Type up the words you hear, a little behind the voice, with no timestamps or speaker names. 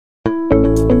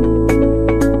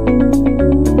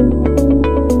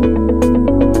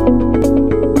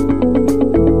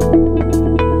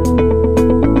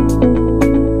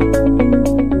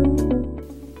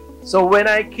So when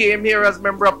I came here as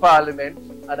Member of Parliament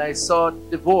and I saw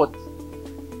the vote,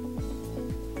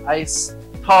 I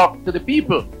talked to the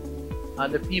people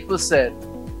and the people said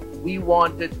we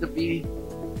wanted to be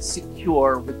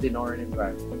secure within our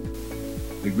environment.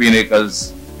 The Green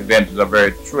Acres event is a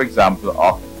very true example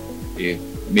of a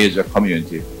major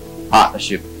community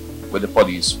partnership with the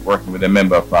police, working with the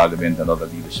Member of Parliament and other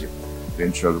leadership to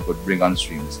ensure we could bring on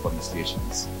stream these police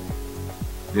stations.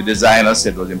 The design, as I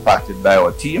said, was impacted by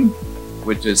our team,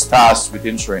 which is tasked with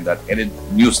ensuring that any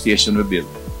new station we build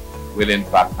will in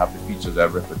fact have the features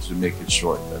I've referred to make it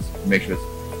short, make sure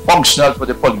it's functional for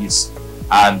the police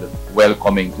and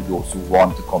welcoming to those who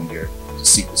want to come here to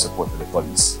seek the support of the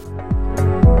police.